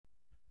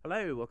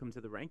Hello, welcome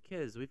to the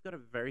Rankers. We've got a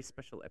very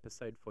special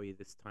episode for you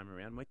this time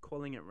around. We're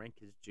calling it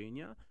Rankers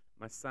Junior.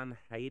 My son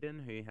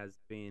Hayden, who has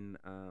been,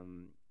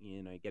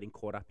 getting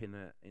caught up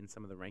in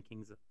some of the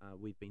rankings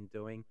we've been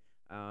doing,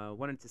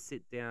 wanted to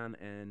sit down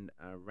and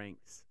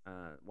ranks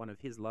one of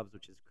his loves,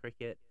 which is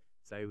cricket.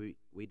 So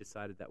we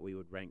decided that we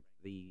would rank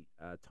the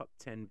top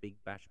 10 Big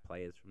Bash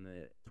players from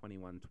the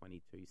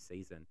 21-22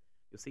 season.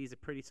 You'll see he's a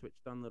pretty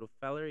switched on little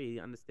fella. He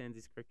understands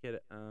his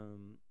cricket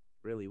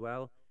really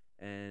well,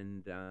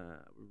 and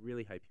we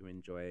really hope you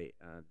enjoy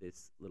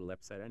this little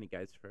episode. It only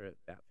goes for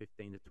about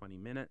 15 to 20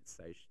 minutes,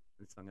 so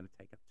it's not going to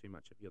take up too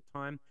much of your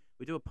time.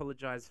 We do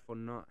apologize for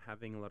not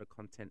having a lot of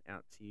content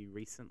out to you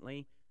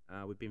recently.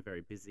 We've been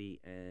very busy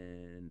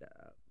and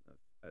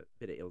a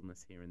bit of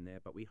illness here and there,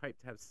 but we hope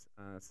to have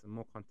some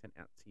more content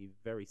out to you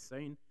very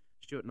soon.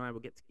 Stuart and I will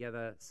get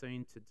together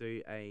soon to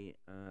do a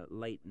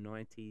late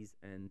 90s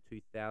and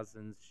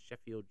 2000s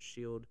Sheffield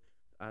Shield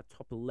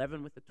top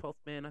 11 with the 12th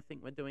man, I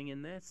think we're doing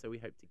in there. So we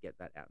hope to get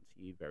that out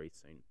to you very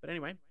soon. But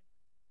anyway,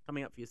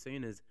 coming up for you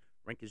soon is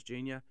Rankers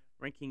Junior,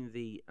 ranking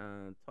the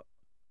top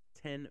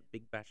 10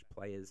 Big Bash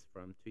players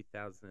from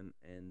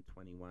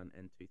 2021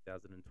 and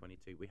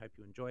 2022. We hope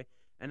you enjoy.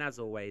 And as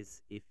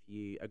always, if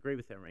you agree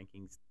with our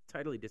rankings,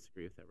 totally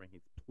disagree with our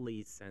rankings,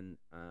 please send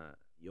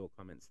your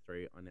comments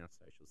through on our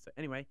socials. So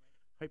anyway,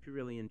 hope you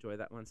really enjoy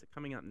that one. So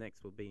coming up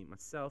next will be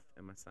myself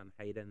and my son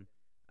Hayden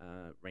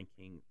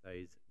ranking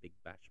those Big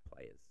Bash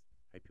players.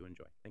 Hope you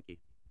enjoy. Thank you.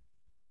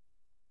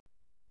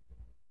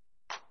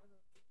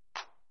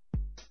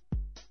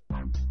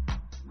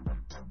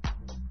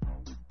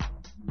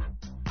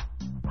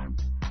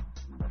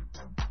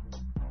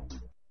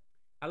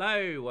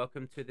 Hello,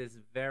 welcome to this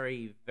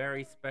very,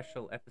 very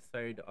special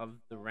episode of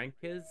the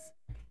Rankers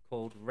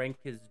called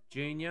Rankers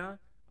Junior.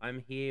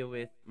 I'm here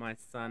with my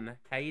son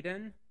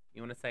Hayden.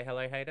 You want to say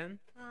hello, Hayden?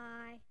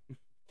 Hi.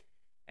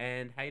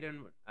 And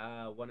Hayden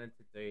wanted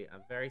to do a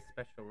very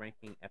special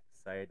ranking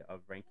episode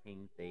of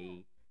ranking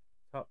the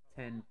top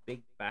 10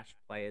 Big Bash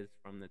players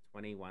from the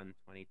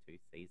 21-22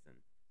 season.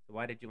 So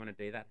why did you want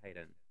to do that,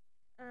 Hayden?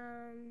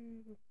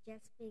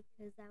 Just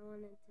because I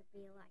wanted to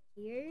be like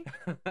you.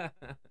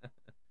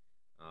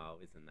 Oh,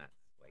 isn't that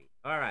sweet?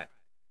 All right,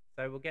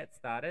 so we'll get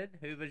started.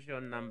 Who was your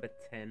number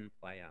 10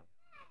 player?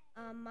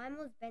 Mine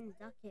was Ben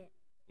Duckett.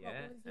 Yeah, What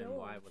was and yours?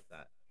 why was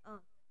that?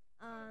 Oh,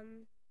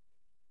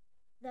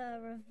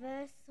 the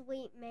reverse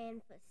sweep man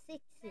for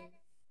sixes.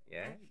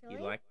 Yeah, actually.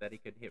 you like that he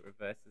could hit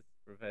reverse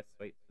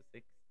sweeps for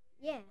six?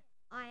 Yeah,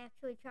 I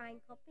actually try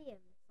and copy him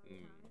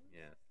sometimes.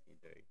 Yes, you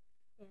do.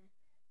 Yeah,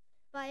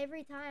 but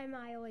every time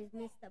I always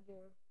miss the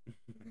ball.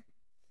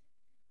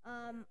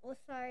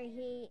 Also,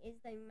 he is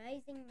the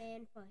amazing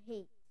man for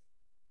heat.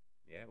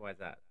 Yeah, why's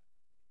that?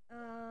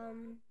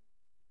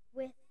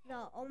 With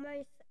the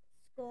almost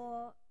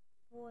score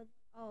for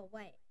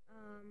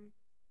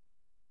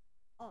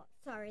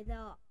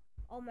the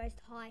almost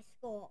high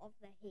score of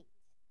the Heat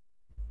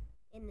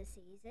in the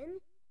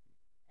season.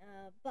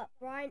 But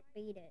Bryant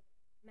beat it.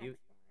 Max Bryant.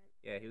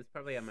 Yeah, he was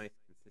probably our most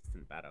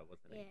consistent batter,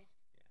 wasn't he? Yeah.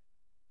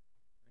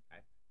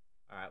 Okay.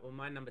 All right. Well,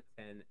 my number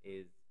 10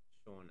 is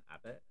Sean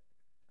Abbott.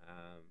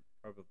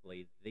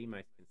 Probably the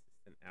most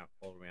consistent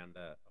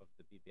all-rounder of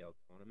the BBL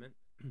tournament.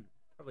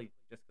 Probably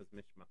just because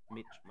Mitch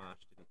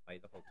Marsh didn't play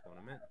the whole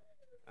tournament.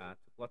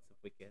 Took lots of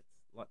wickets,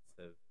 and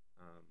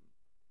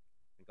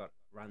got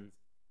runs.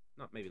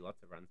 Not maybe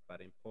lots of runs,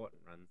 but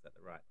important runs at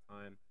the right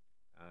time.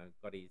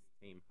 Got his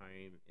team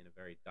home in a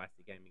very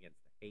dicey game against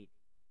the Heat,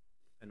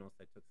 and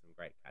also took some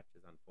great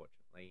catches.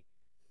 Unfortunately,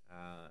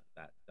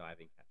 that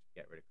diving catch to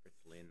get rid of Chris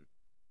Lynn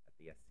at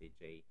the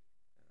SCG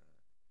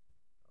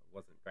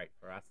wasn't great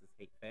for us as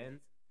Heat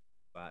fans,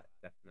 but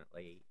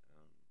definitely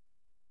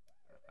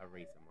a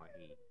reason why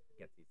he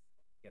gets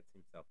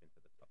himself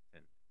into the top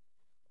 10.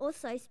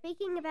 Also,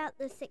 speaking about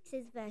the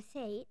Sixers versus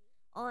Heat,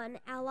 on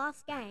our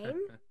last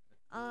game,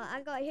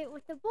 I got hit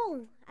with the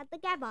ball at the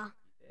Gabba.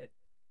 You did.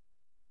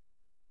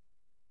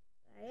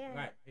 So, yeah.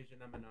 Right, who's your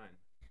number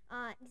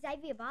 9?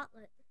 Xavier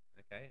Bartlett.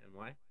 Okay, and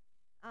why?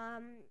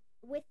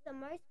 With the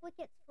most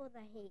wickets for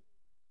the Heat,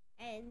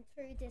 and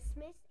to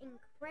dismiss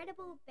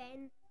incredible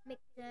Ben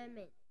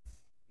McDermott.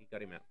 He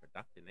got him out for a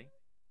duck, didn't he?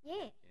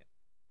 Yeah.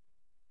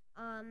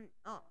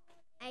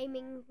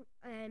 Aiming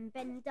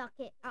Ben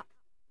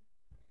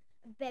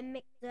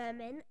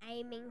McDermott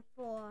aiming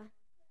for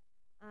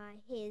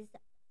his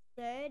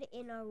third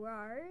in a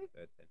row.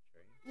 Third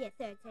century. Yeah,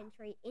 third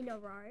century in a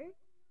row.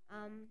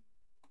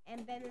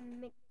 And Ben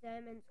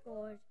McDermott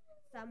scored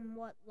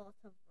somewhat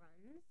lots of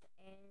runs,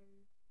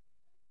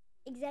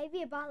 and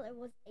Xavier Bartlett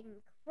was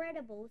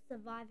incredible,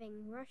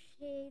 surviving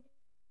Rashid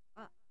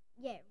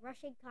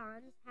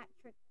Khan's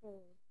hat-trick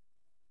ball.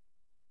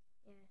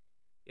 Yeah.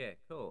 Yeah,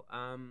 cool.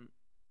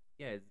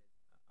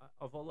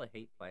 Of all the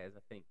Heat players,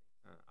 I think,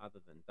 other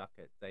than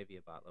Duckett,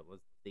 Xavier Bartlett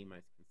was the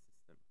most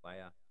consistent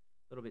player. A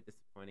little bit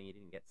disappointing he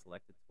didn't get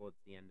selected towards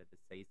the end of the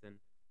season.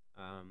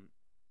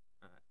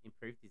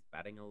 Improved his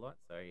batting a lot,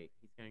 so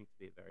he's going to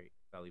be a very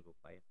valuable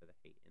player for the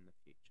Heat in the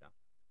future.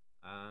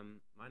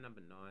 My number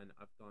 9,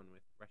 I've gone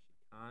with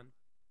Rashid Khan.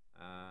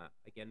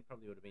 again,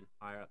 probably would have been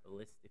higher up the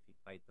list if he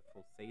played the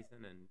full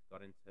season and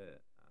got into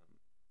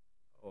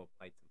or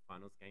played some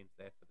finals games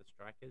there for the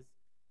Strikers.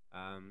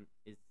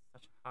 Is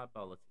such a hard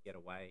bowler to get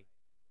away.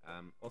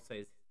 Also,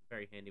 is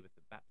very handy with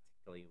the bat,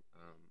 particularly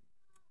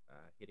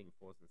hitting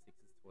fours and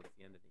sixes towards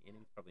the end of the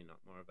innings. Probably not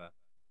more of a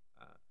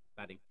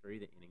batting through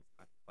the innings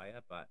type of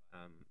player, but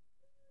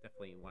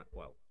definitely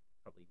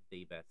probably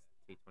the best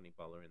T20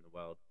 bowler in the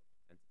world.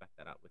 And to back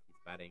that up with his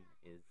batting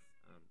is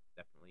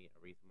definitely a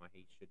reason why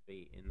he should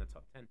be in the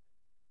top 10.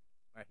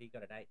 All right, he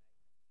got at 8.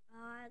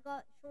 I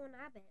got Sean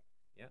Abbott.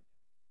 Yep.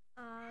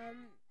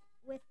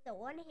 With the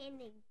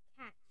one-handed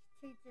catch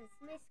to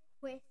dismiss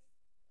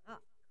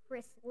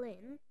Chris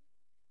Lynn,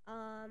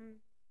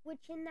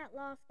 which in that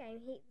last game,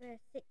 Heat vs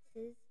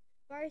Sixers,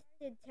 both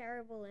did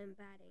terrible in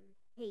batting,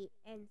 Heat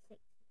and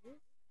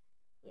Sixers.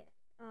 Yeah.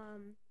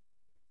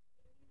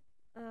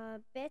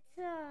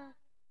 Better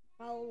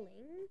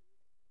bowling.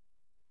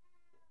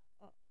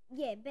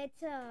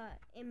 Better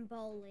in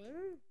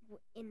bowling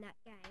in that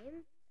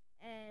game,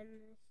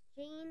 and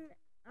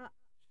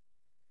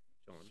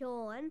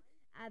Sean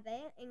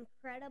Abbott,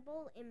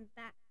 incredible in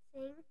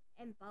batting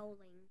and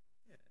bowling.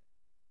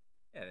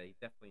 Yeah, he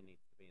definitely needs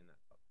to be in that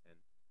top 10.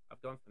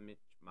 I've gone for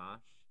Mitch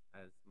Marsh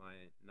as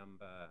my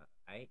number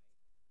 8.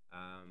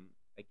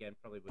 Again,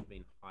 probably would have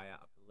been higher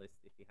up the list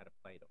if he had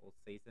played all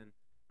season.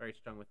 Very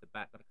strong with the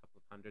bat, got a couple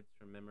of hundreds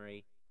from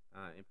memory,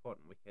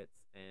 important wickets,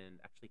 and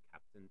actually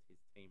captained his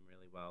team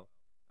really well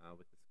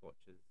with the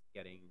Scorchers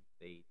getting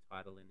the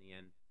title in the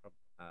end.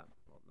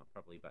 Not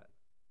probably, but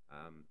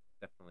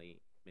definitely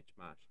Mitch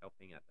Marsh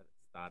helping at the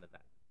start of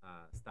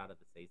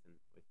the season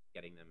with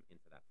getting them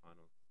into that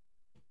finals.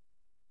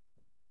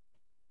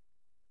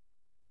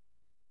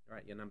 All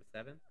right, your number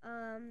 7.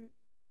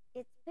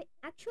 It's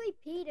actually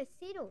Peter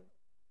Siddle.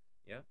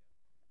 Yeah.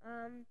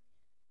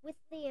 With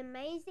the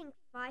amazing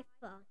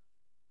fifer.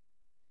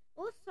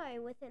 Also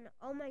with an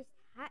almost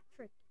hat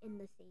trick in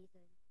the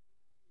season.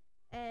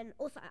 And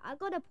also, I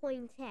gotta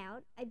point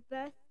out a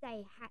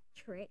birthday hat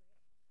trick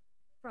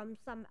from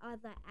some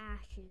other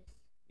Ashes.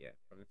 Yeah,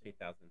 from the 2010-11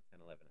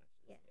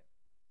 Ashes.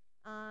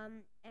 Yeah.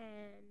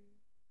 And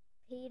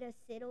Peter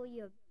Siddle,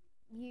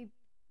 you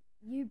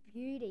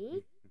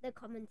beauty, the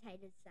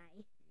commentators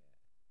say.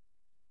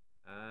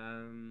 Yeah.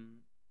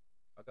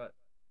 I got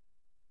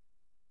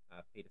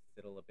Peter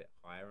Siddle a bit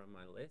higher on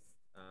my list.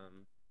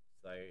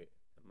 So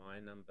my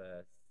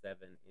number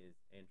 7 is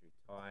Andrew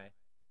Tye.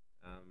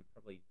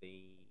 Probably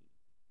the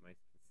most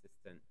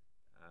consistent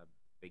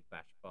big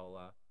bash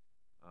bowler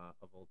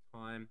of all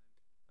time.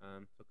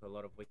 Took a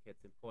lot of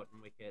wickets,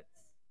 important wickets,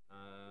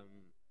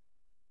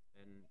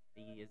 and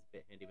he is a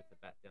bit handy with the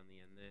bat down the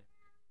end there.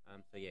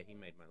 So yeah, he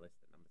made my list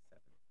at number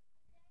 7.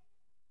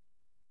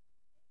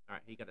 All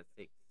right, he got a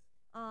 6.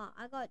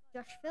 I got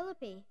Josh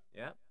Philippe.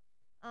 Yep.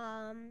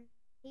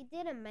 He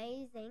did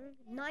amazing.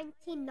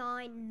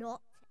 99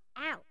 not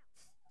out.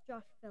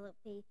 Josh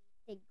Philippe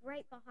did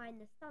great behind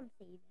the stumps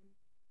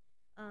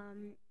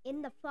even.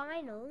 In the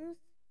finals,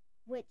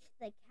 which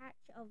the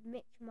catch of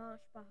Mitch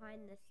Marsh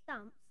behind the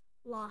stumps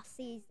last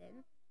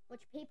season,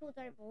 which people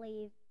don't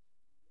believe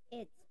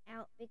it's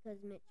out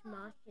because Mitch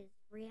Marsh's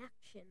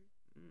reaction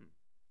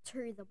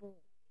to the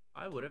ball.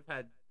 I would have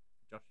had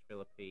Josh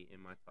Philippe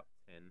in my top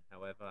 10.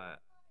 However,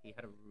 he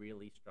had a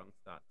really strong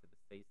start to the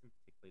season,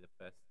 particularly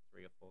the first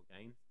 3 or 4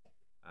 games,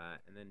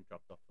 and then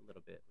dropped off a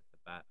little bit with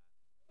the bat,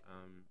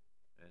 and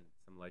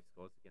some low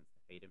scores against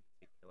the Heat in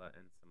particular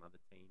and some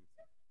other teams.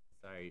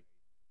 So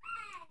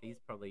he's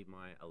probably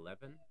my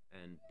 11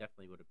 and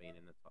definitely would have been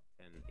in the top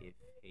 10 if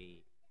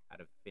he had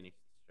have finished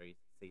the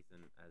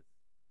season as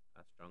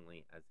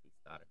strongly as he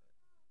started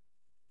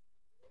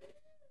it.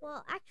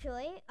 Well,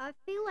 actually, I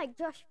feel like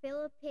Josh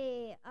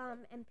Philippe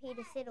and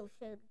Peter Siddle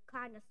should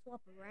kind of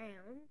swap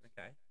around.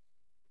 Okay.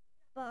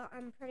 But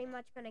I'm pretty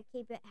much going to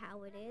keep it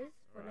how it is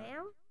for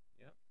now.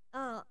 Yep.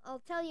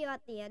 I'll tell you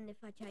at the end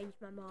if I change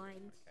my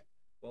mind. Okay.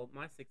 Well,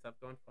 my 6, I've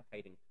gone for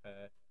Hayden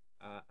Kerr,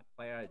 a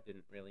player I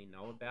didn't really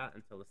know about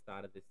until the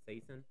start of this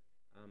season.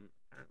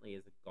 Apparently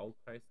is a Gold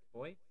Coast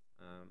boy,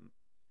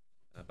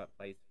 but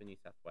plays for New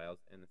South Wales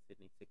and the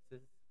Sydney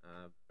Sixers.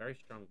 Very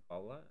strong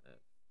bowler.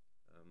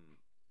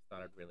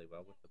 Started really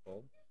well with the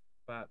ball,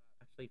 but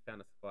actually found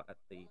a spot at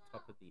the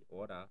top of the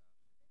order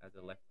as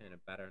a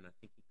left-handed batter, and I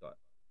think he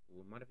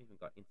might have even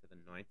got into the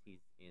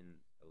 90s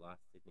in the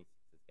last Sydney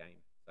Sixers game.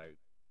 So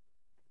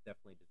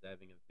definitely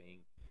deserving of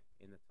being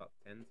in the top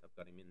 10. So I've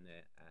got him in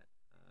there at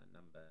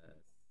number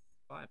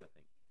 5, I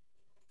think.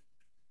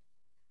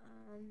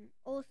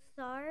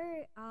 Also,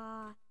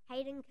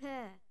 Hayden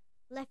Kerr,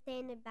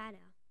 left-handed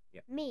batter.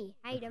 Yep. Me,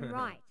 Hayden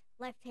Wright,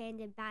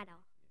 left-handed batter.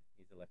 Yeah,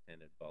 he's a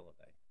left-handed bowler,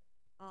 though.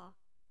 Oh.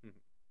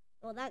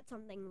 Well, that's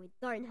something we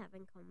don't have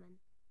in common.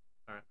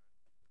 All right.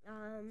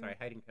 Sorry,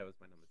 Hayden Kerr was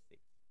my number 6.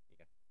 You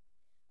go.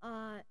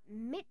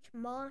 Mitch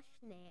Marsh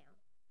now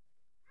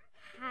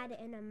had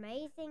an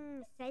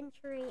amazing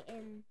century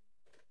in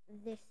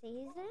this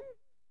season.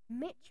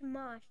 Mitch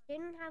Marsh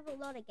didn't have a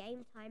lot of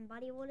game time,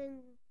 but he would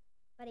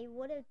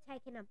have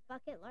taken a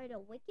bucket load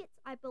of wickets,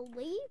 I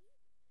believe.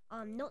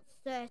 Not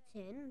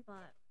certain,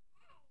 but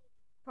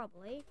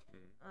probably.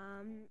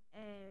 Mm.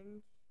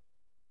 And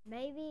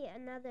maybe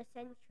another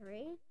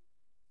century.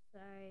 So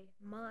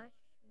Marsh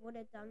would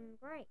have done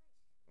great.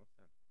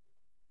 Awesome.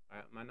 All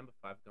right, my number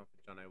five going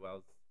for John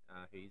O'Wells,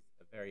 who's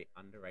a very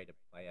underrated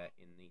player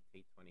in the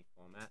T20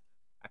 format.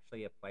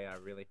 Actually, a player I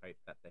really hope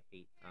that the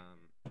Heat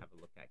have a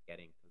look at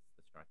getting, because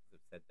the Strikers have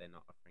said they're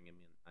not offering him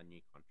a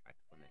new contract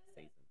for next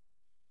season.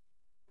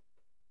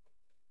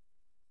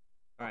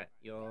 All right,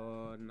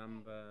 your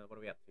number. What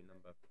are we up to?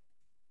 Number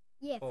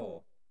Yeah, four.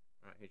 four.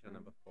 All right, who's your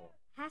number four?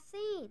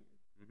 Hassan,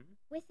 Mm-hmm.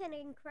 with an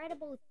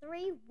incredible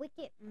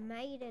 3-wicket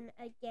maiden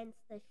against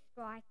the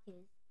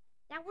Strikers.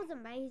 That was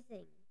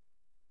amazing.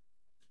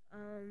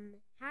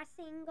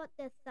 Hassan got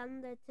the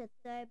Thunder to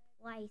third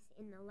place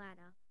in the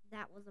ladder.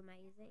 That was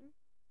amazing.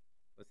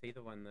 Was he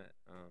the one that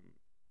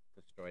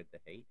destroyed the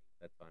Heat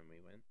that time we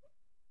went?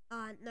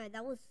 No,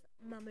 that was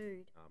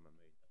Mahmood. Oh,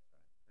 Mahmood,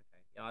 that's right.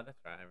 Okay, yeah, that's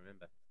right. I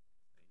remember.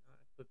 No,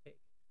 good pick.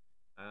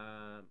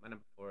 My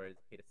number four is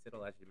Peter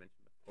Siddle, as you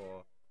mentioned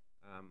before.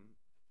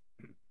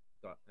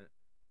 Got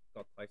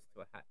got close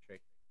to a hat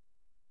trick.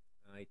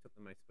 He took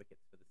the most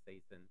wickets for the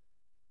season.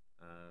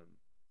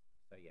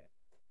 So yeah,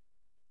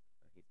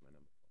 he's my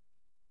number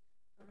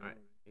four. All right,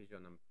 who's your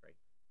number three?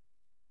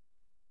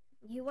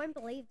 You won't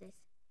believe this.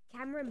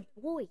 Cameron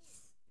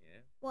Boyce.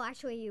 Yeah. Well,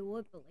 actually, you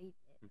would believe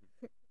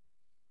it.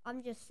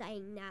 I'm just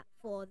saying that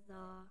for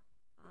the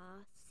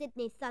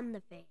Sydney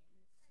Thunder fans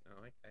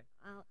Oh, okay.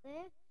 out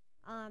there.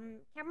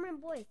 Cameron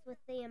Boyce with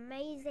the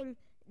amazing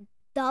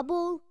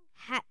double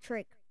hat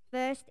trick,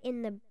 first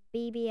in the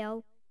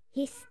BBL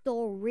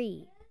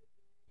history,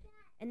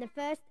 and the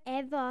first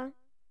ever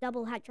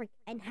double hat trick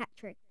and hat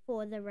trick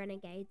for the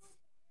Renegades,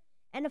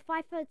 and a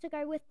fifer to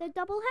go with the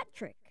double hat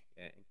trick.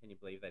 Yeah, and can you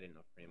believe they didn't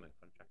offer him a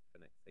contract for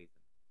next season?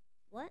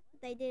 What?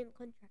 They didn't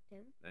contract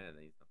him? No,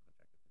 he's not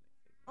contracted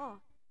for next season. Oh,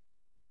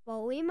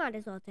 well, we might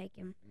as well take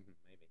him.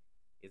 Maybe.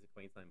 He's a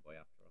Queensland boy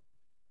after all.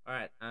 All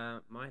right,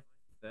 my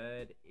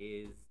third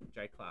is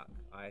Joe Clark.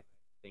 I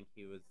think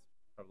he was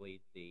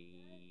probably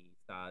the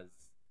Stars'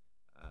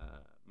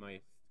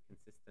 most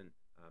consistent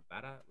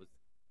batter. Was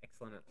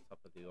excellent at the top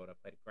of the order.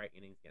 Played a great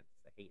innings against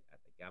the Heat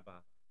at the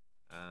Gabba.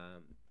 I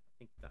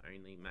think the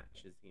only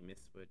matches he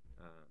missed were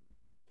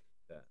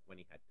when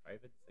he had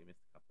COVID, so he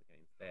missed a couple of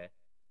games there,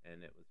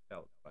 and it was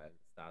felt by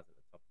the Stars at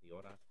the top of the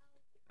order.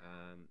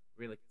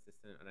 Really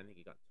consistent. I don't think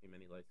he got too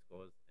many low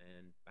scores,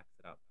 and backs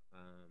it up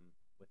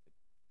with a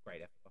great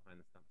effort behind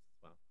the stumps as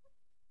well.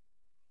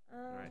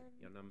 All right,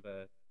 your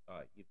number.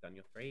 You've done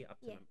your three. Up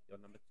to your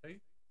number two.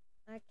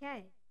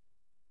 Okay.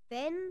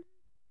 Ben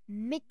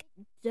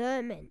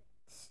McDermott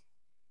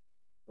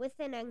with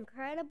an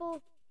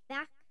incredible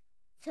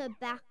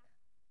back-to-back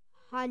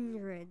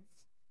hundreds.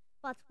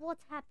 But what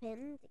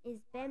happened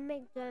is Ben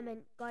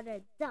McDermott got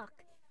a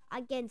duck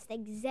against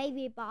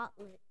Xavier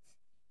Bartlett.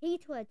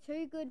 Heat were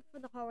too good for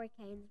the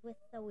Hurricanes with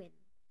the win.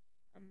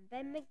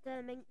 Ben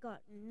McDermott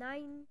got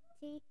 90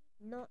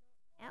 not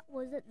out.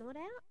 Was it not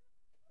out?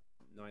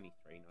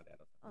 93 not out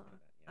or something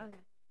like that. Yeah.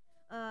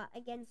 Okay.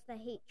 Against the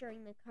Heat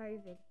during the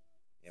COVID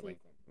season.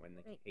 When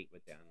the Heat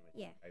were down with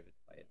COVID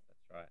players.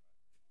 That's right.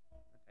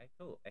 Okay,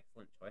 cool.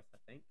 Excellent choice, I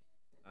think.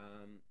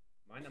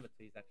 My number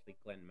two is actually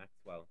Glenn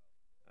Maxwell.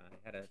 He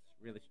had a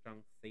really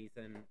strong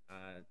season,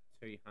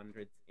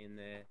 200s in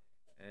there,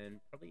 and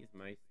probably his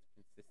most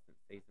consistent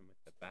season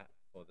with the bat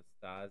for the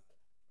Stars.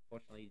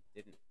 Unfortunately,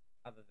 didn't,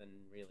 other than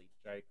really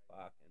Joe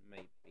Clark and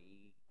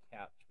maybe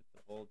Couch with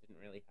the ball, didn't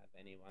really have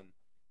anyone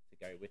to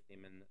go with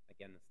him. And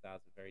again, the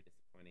Stars were very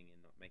disappointing in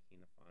not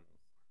making the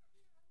finals.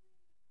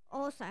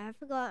 Also, I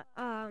forgot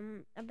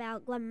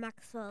about Glenn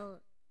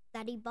Maxwell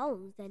that he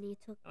bowls and he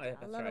took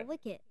a lot of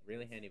wicket.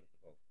 Really handy with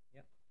the ball.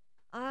 Yep.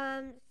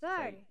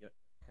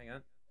 Hang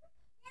on.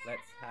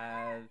 Let's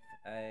have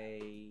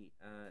a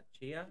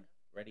cheer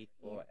ready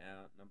for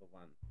our number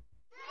one.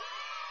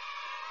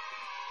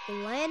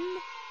 Glenn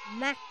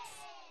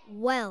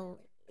Maxwell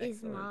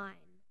is mine.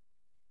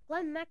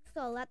 Glenn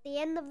Maxwell at the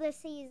end of the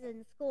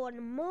season scored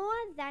more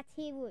than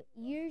he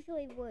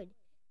usually would.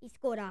 He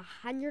scored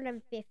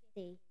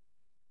 150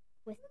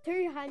 with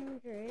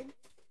 200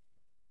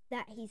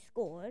 that he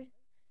scored.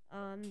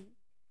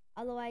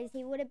 Otherwise,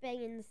 he would have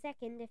been in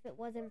second if it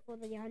wasn't for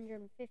the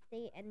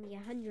 150 and the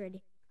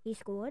 100 he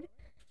scored.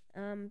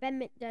 Ben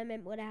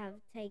McDermott would have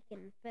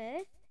taken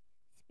first.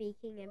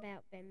 Speaking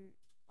about Ben...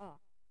 Oh,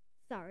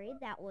 sorry,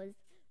 that was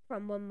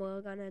from when we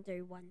were going to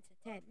do 1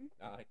 to 10.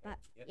 Oh, okay. But,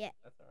 yeah.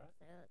 That's all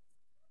right.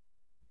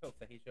 Cool,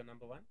 so here's your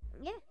number one?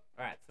 Yeah.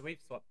 All right, so we've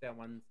swapped our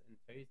ones and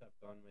twos. I've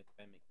gone with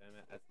Ben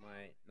McDermott as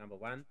my number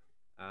one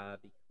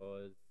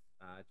because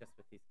just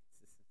with his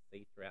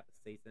consistency throughout the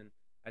season,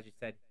 as you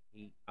said,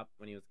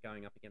 when he was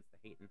going up against the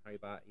Heat in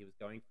Hobart, he was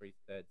going for his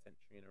third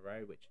century in a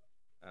row, which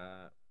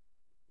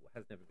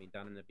has never been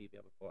done in the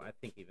BBL before. I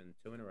think even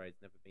 2 in a row has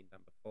never been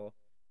done before.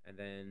 And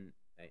then,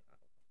 of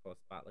course,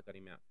 Bartlett got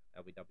him out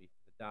LBW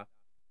for the duck.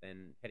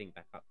 Then heading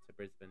back up to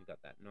Brisbane, got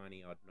that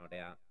 90-odd not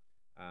out.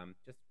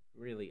 Just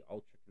really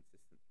ultra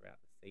consistent throughout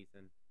the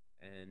season.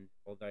 And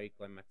although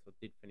Glenn Maxwell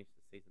did finish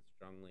the season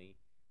strongly,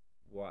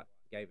 what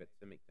gave it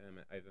to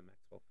McDermott over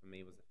Maxwell for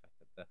me was the fact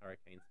that the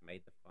Hurricanes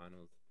made the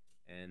finals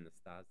and the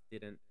Stars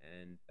didn't,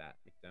 and that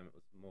McDermott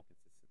was more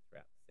consistent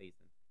throughout the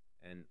season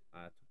and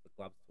took the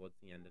gloves towards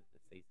the end of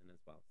the season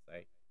as well. So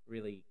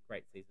really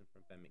great season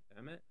from Ben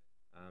McDermott,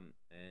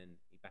 and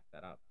he backed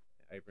that up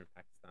over in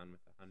Pakistan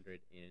with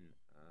 100 in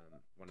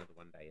one of the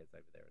one-dayers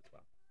over there as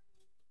well.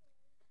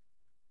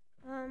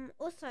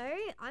 Also,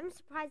 I'm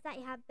surprised that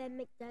you have Ben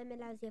McDermott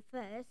as your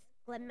first,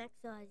 Glenn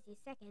Maxwell as your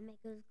second,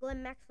 because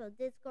Glenn Maxwell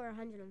did score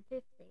 150.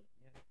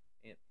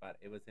 Yeah, but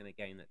it was in a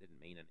game that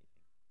didn't mean anything.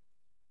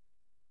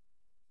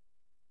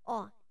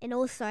 Oh, and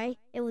also,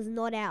 it was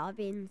not out. I've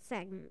been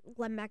saying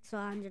Glenn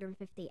Maxwell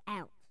 150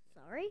 out.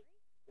 Sorry,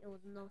 it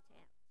was not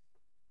out.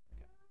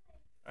 Okay.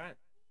 All right,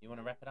 you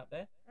want to wrap it up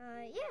there?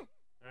 Yeah.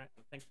 All right,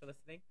 well, thanks for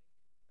listening,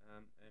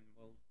 and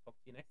we'll talk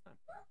to you next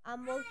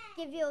time. We'll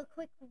give you a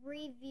quick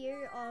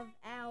review of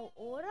our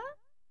order.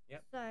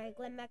 Yep. So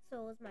Glenn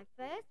Maxwell was my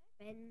first,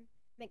 Ben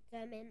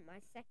McDermott my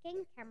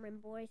second, Cameron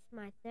Boyce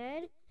my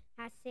third,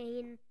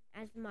 Hassan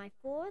as my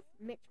fourth,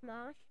 Mitch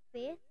Marsh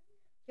fifth,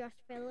 Josh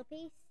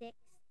Phillippe sixth,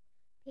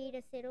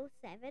 Peter Siddle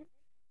seventh,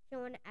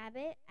 Sean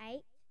Abbott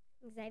eighth,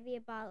 Xavier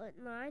Bartlett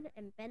 9,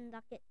 and Ben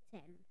Duckett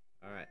 10.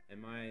 All right,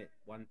 and my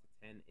 1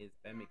 to 10 is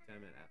Ben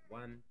McDermott at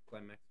 1,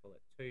 Glenn Maxwell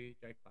at 2,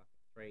 Joe Clark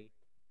at 3,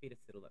 Peter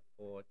Siddle at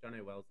 4,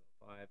 Jono Wells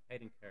at 5,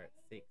 Hayden Kerr at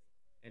 6,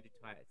 Andrew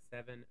Ty at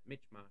 7,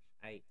 Mitch Marsh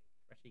 8,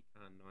 Rashid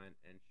Khan 9,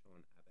 and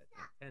Sean Abbott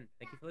at 10.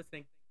 Thank you for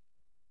listening.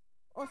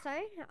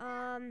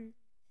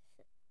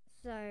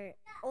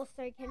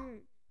 Also,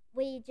 can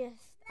we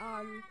just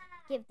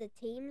give the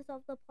teams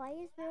of the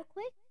players real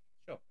quick?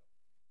 Sure.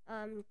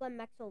 Glenn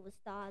Maxwell was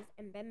Stars,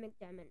 and Ben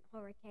McDermott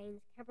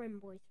Hurricanes, Cameron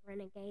Boyce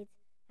Renegades,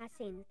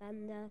 Hassan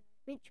Thunder,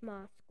 Mitch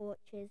Marsh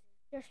Scorchers,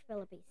 Josh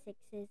Phillippe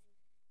Sixers,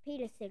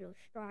 Peter Siddle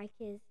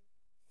Strikers,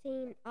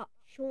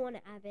 Sean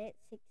Abbott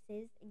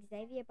Sixers,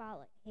 Xavier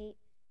Bartlett Heat,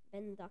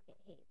 Ben Duckett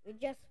Heat. We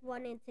just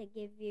wanted to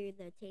give you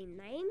the team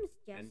names.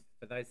 And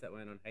for those that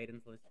weren't on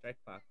Hayden's list, Joe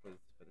Clark was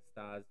for the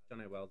Stars,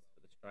 Jono Wells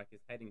for the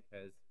Strikers, Hayden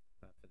Kerr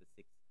for the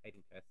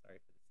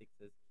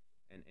Sixers,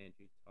 and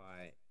Andrew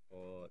Ty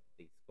for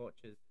the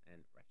Scorchers,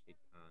 and Rashid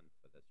Khan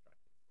for the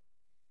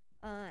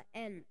Strikers.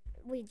 And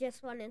we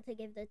just wanted to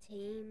give the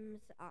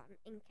teams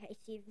in case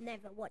you've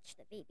never watched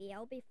the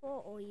BBL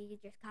before, or you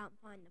just can't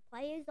find the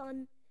players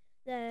on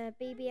the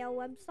BBL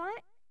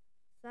website.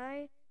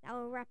 So that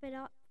will wrap it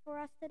up for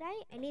us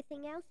today.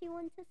 Anything else you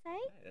want to say?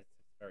 No, that's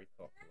very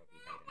thoughtful of you,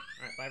 Hayden.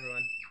 All right, bye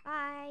everyone.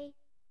 Bye.